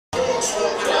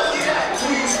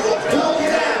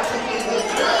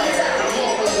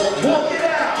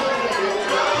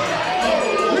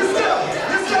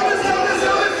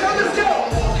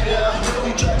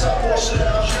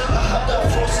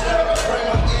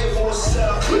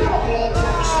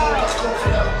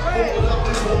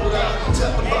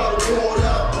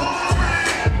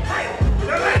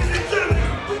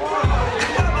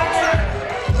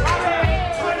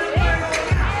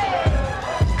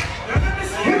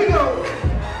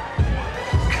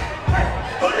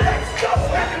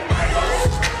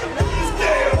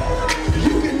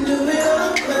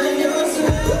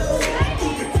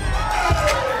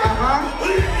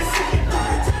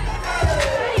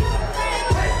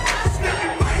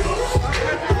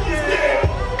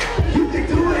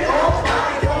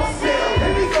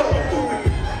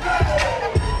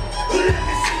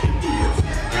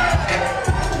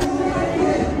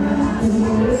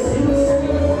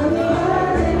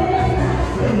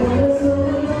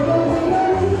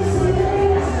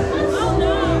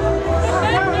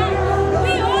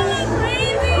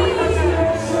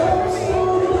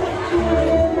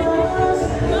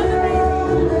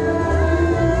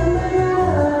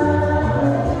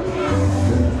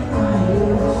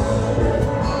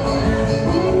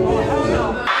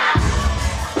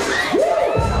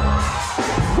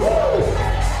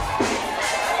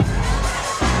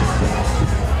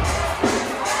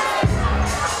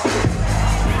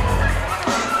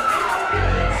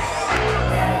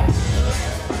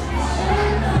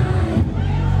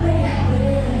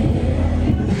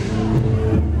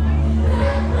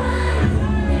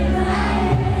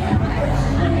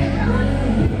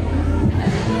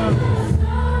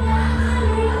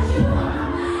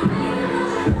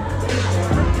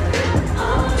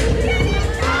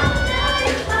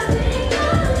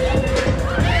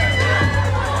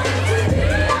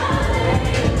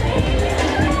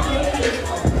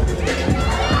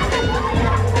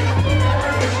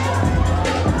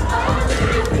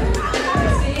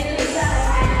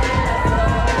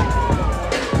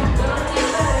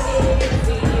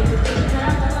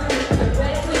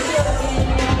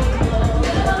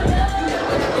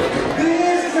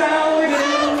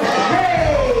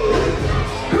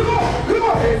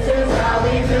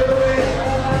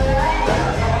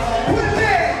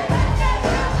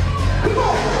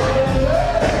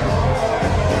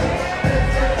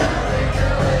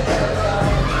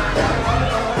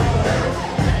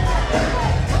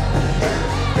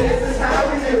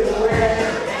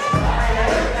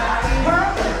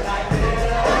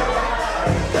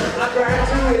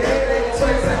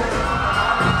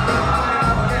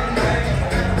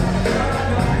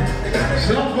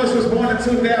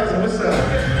2000, what's up?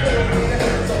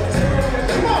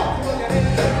 Come on!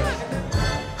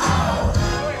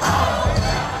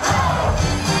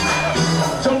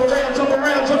 Jump around, jump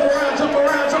around, jump around, jump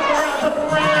around, jump around, jump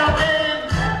around, and...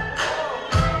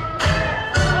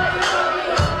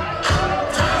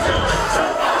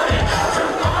 Jump on it,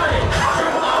 jump on it,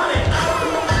 jump on it.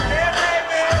 Yeah,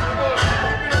 baby.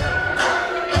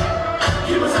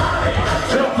 He was on it.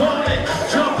 Jump on it,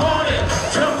 jump on it,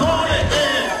 jump on it,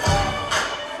 and...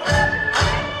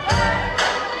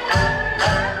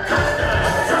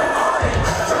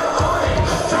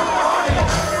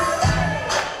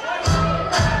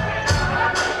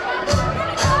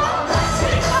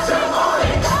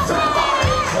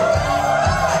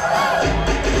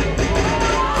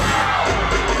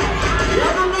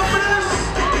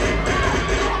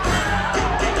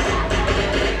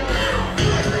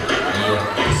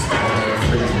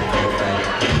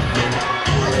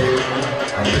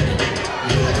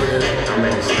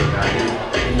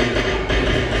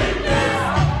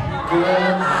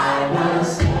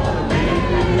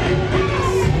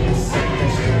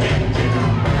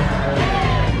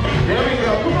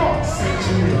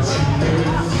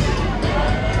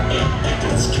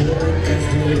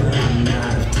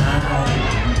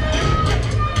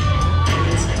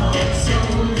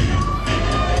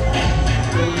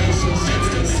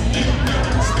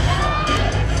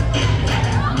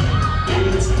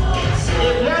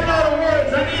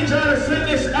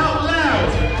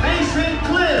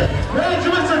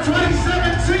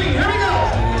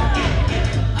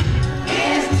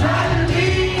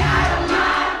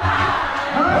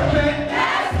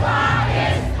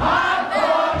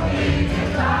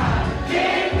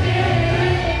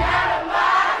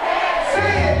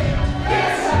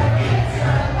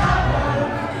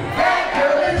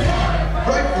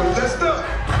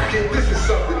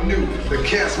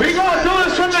 We gonna do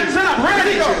this from the top,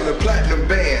 ready? The platinum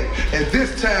band, and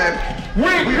this time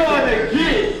we're gonna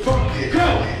get funky.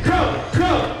 Go, go, go,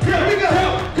 go, we go,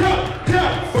 go, go.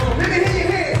 Let me hear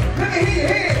your hands. Let me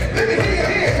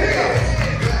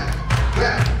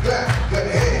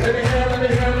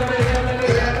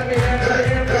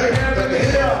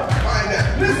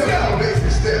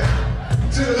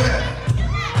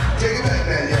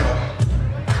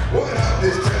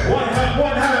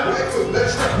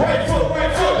Right foot,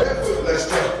 right foot. Left foot, let's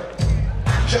go.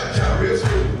 Cha-cha real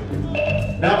smooth.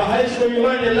 Now in high school you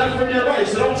learn your left from your right,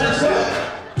 so don't mess up.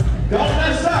 Don't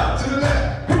mess up. To the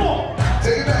left. Come on.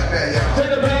 Take it back now, y'all.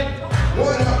 Take it back.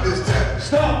 One up this time.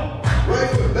 Stop. Right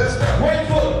foot, let's go. Right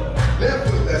foot. Left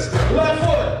foot, let's go. Left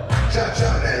foot. Cha-cha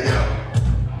now, y'all.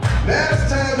 Now it's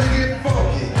time to get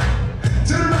funky.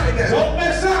 To the right now. Don't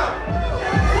mess up.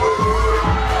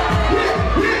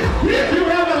 If you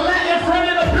have a Latin friend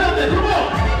in the building, come on.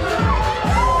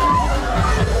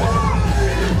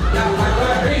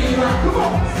 Come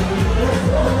on.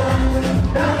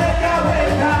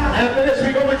 After this,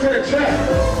 we go into the trap.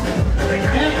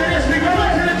 After this, we go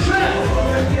into the trap.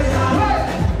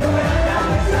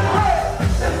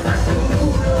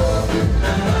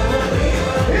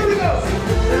 Here we go.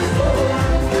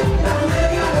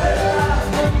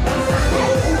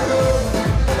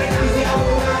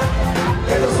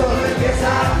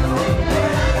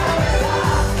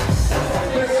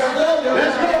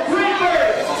 Let's go,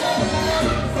 Greenberg.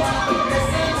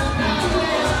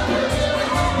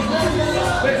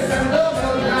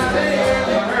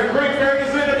 Greenberg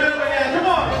is in the building now. Come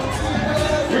on.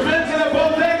 You've been to the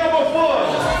bodega before.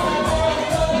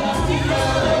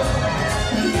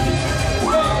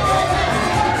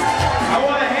 I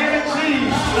want a ham and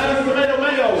cheese, lettuce, tomato,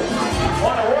 mayo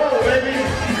on a roll, baby.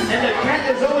 And the cat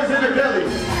is always in the belly.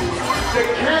 The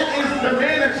cat is the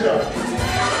manager.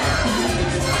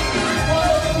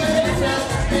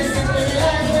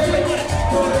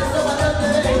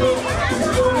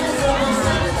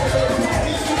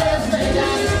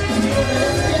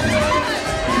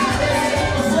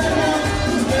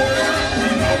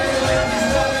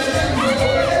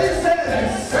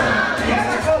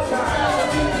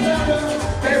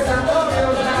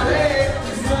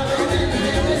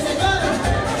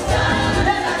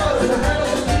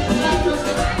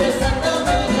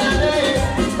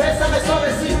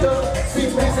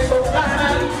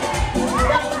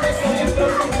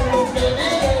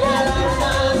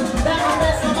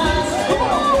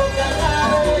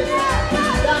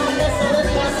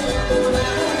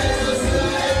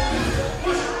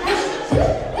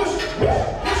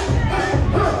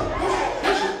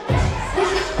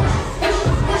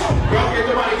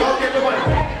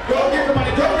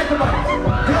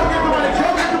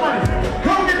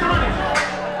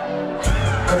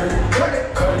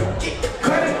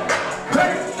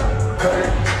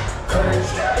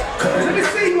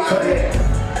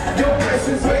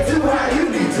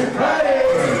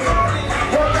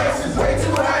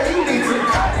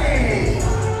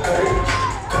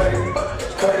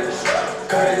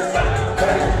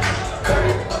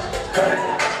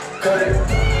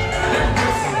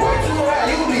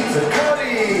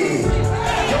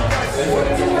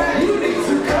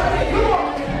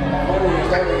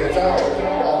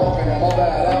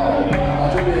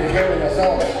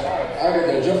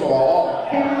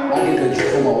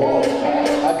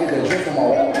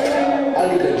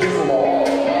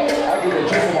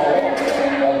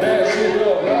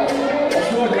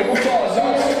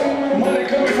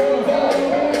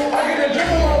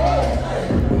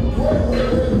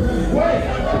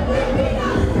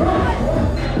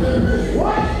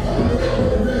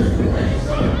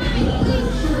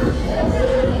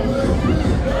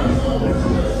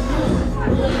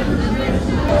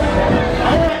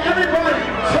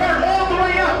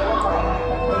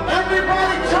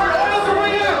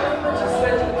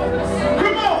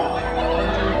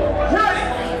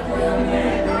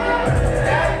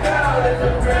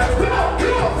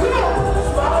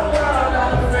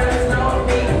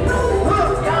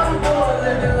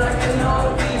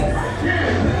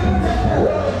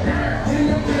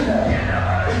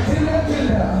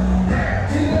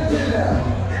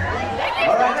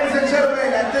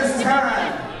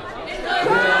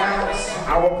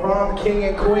 Our prom king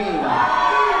and queen.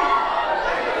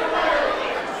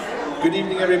 Good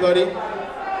evening, everybody.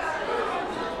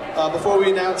 Before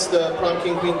we announce the prom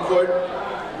king queen court,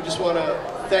 we just want to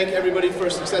thank everybody for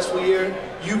a successful year.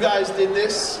 You guys did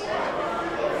this.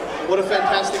 What a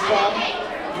fantastic prom.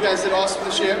 You guys did awesome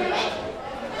this year.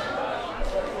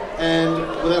 And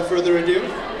without further ado,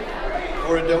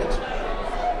 or a don't.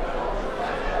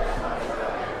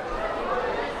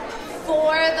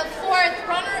 For the fourth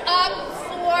runner-up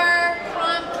for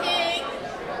Prom King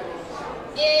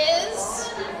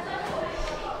is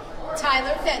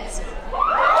Tyler Benson.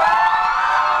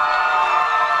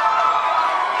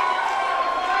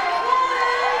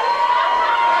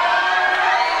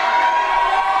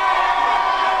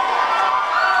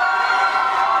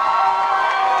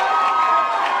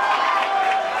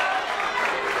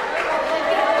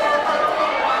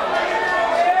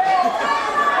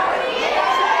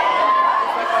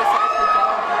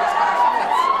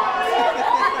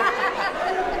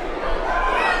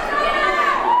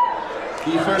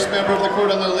 first member of the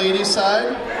court on the ladies'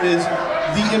 side is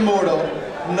the immortal,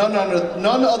 none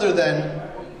other than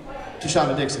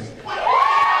Tashana Dixon.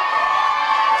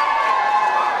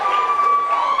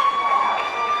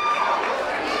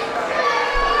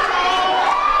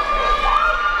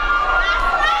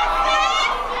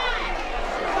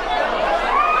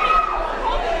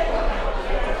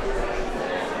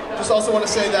 Just also want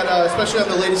to say that, especially on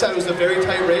the ladies' side, it was a very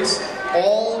tight race.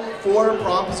 All 4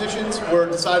 prom positions were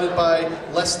decided by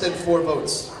less than 4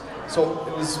 votes. So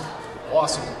it was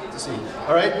awesome to see.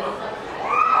 All right? All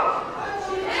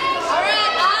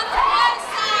right, on the boys'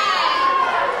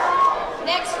 side.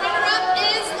 Next runner-up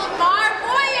is Lamar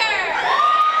Boyer.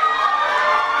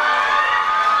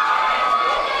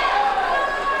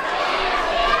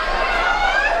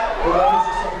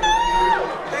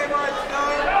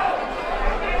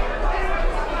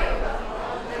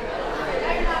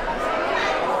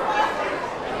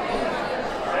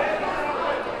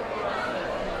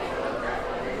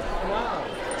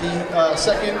 The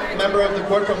second member of the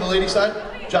court from the ladies' side,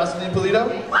 Jocelyn Polito.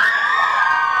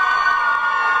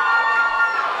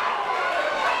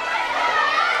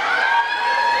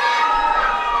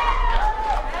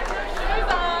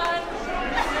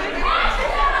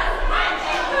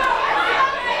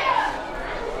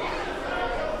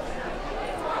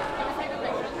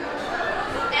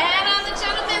 And on the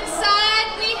gentleman's side,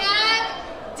 we have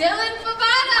Dylan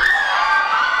Favada.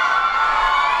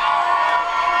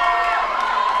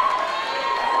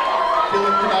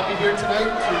 Dylan could not be here tonight.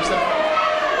 So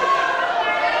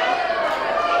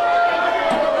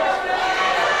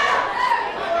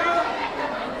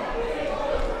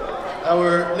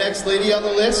our next lady on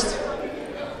the list,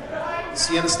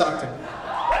 Sienna Stockton.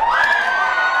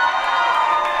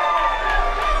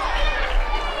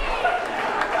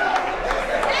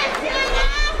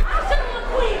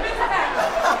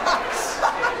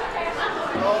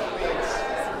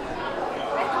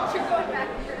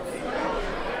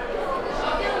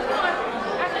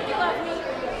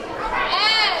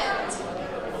 And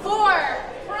for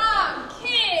Prom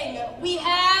King, we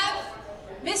have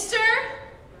Mr.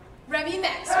 Remy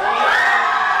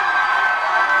Maxwell.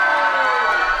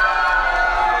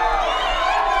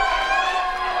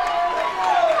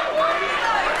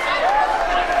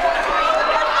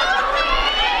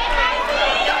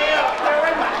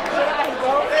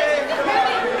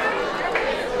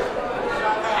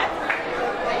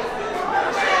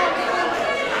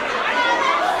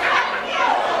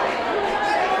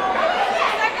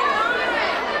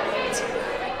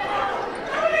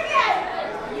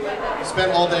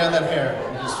 Spent all day on that hair.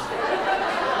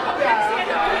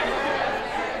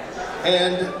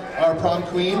 And our prom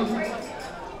queen,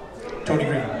 Tony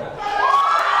Green.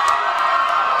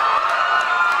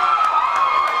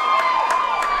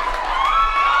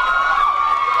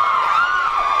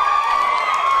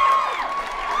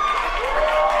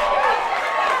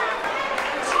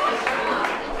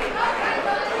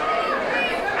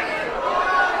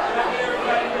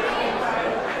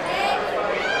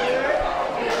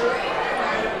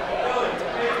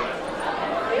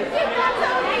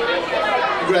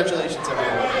 Congratulations,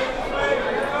 everyone.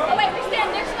 Oh, wait, we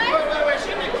stand next time?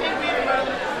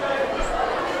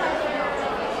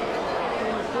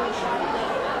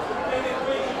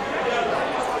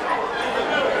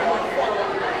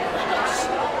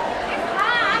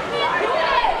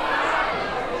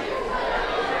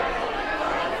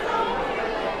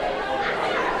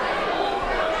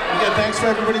 Again, thanks for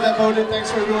everybody that voted.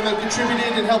 Thanks for everyone that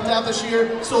contributed and helped out this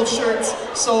year. Sold shirts,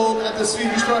 sold at the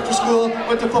Swedish Structure School,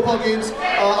 went to football games.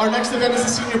 Our next event is the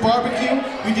senior barbecue.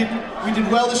 We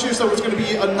did well this year, so it's going to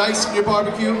be a nice senior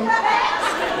barbecue.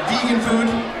 Vegan food.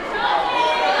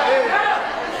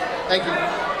 Thank you.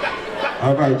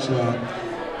 All right, y'all.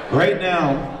 Right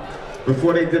now,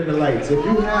 before they dim the lights, if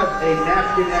you have a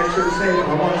napkin next to the table,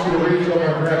 I want you to reach over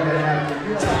and grab that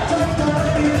napkin.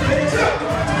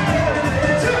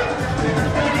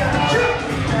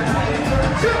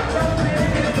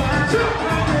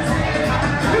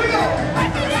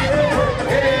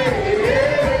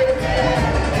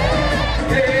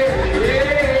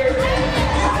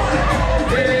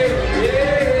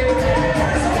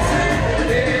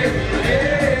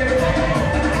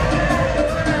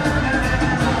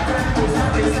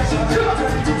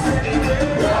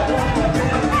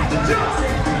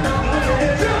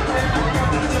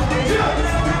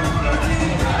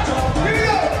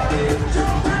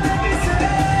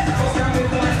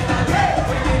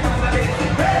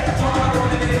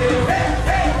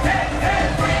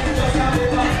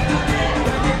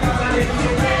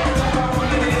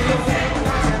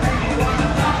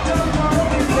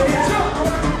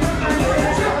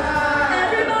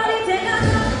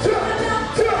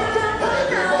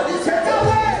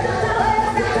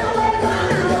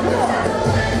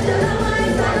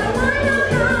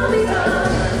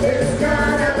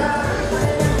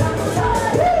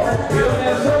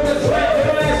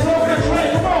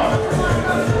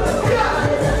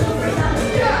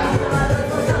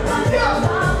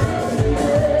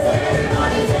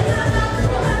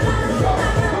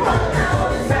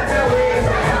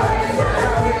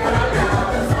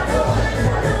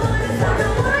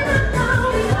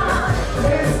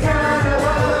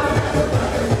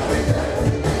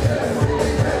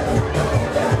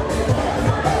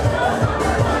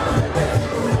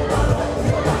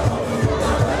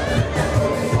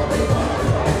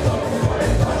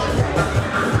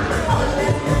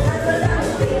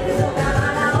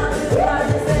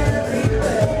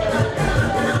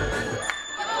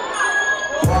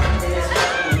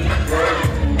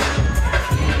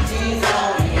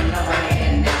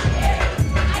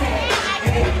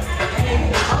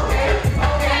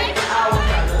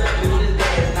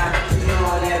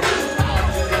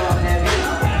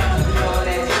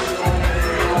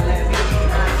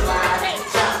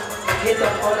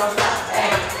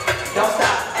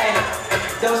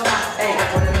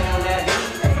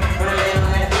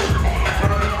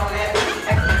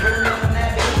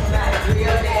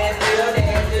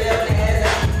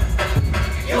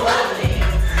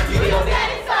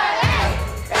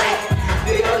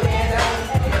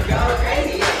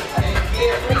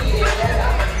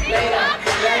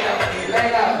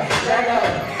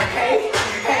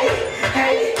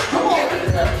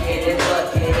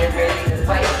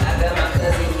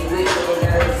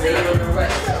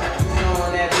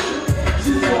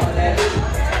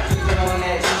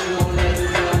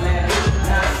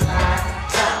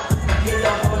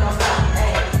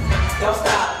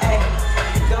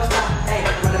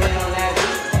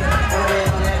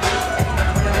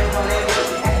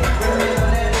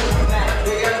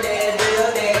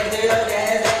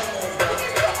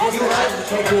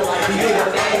 don't feel like we did it.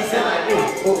 They say like,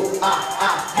 ooh,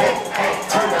 ah, hey, hey,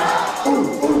 turn up.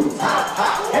 Ooh,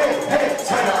 ah, hey, hey,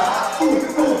 turn up. Ooh,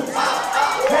 ah,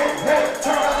 hey, hey,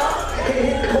 turn up. Can't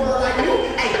hit the corner like me.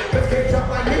 Hey, bitch can't jump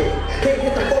like me. Can't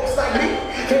hit the folks like me.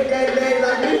 Can't get mad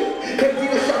like me. Can't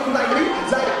get a shuffle like me.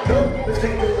 Like, no, bitch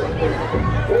can't do it like me.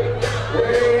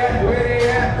 Where they at? Where they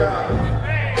at, dog?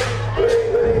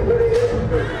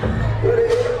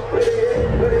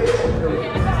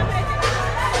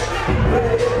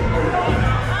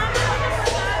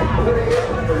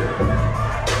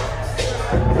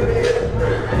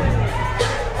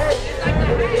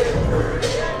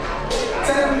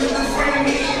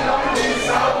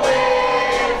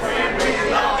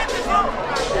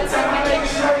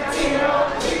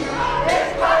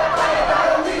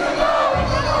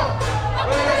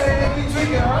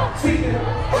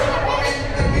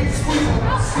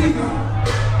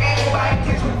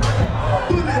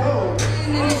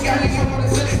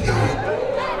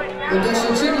 But does she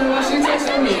chicken while she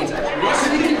texting me? Why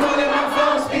should he keep calling my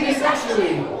phone, speaking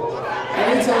sexually?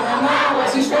 Every time I'm out, why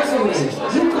she stressing me?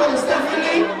 You call her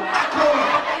Stephanie? I call her.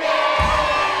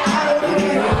 I don't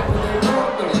even know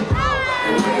what it.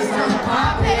 And when it's time to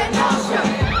pop, it nausea.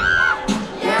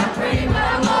 Yeah, I'm pretty, but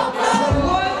I'm local. So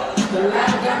what? The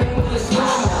lab got me moving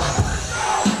slow-mo.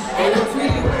 Ain't no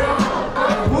pretty, but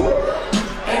I'm who?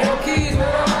 Ain't no keys,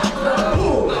 but I'm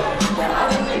who? That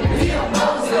other nigga, he a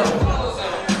Moses.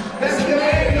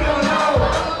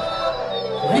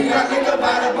 We got nigga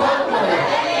by the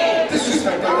boatload.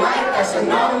 Disrespect the life, that's a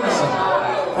no-no.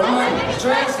 I'm on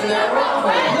dress in that road.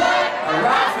 I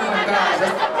ride for my guys,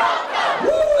 that's the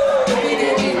woo! We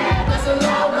did it, that's a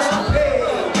no-no.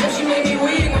 If she make me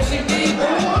weak when she deep, I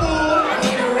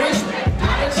need a rich,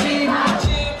 not a cheap.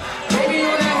 Baby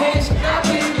on that head, she got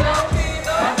me,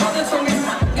 my brother told me,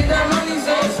 get that money,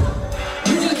 sis.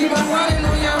 You just keep on running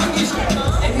on your hungry shit.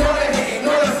 Ignore the hate,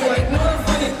 ignore the foot, ignore the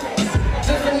funny.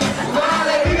 Just for me,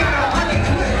 violate, we got a honey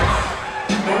queen.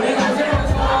 And we got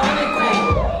zeros for a honey queen.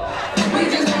 We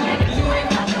just don't make you ain't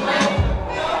got the way.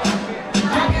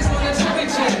 Pockets on the chubby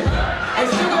chin. And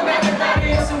still go back and buy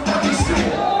me some puppy soup. You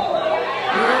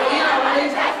know what it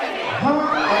is? Huh?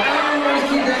 But I don't want to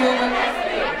keep them in the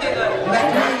like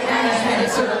we ain't in these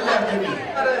niggas to the left of me.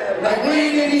 Like we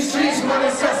ain't in these streets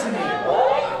running sesame.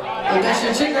 And that's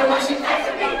your chicken, why she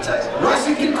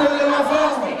keep calling my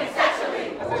phone?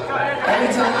 Every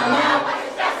time I'm out.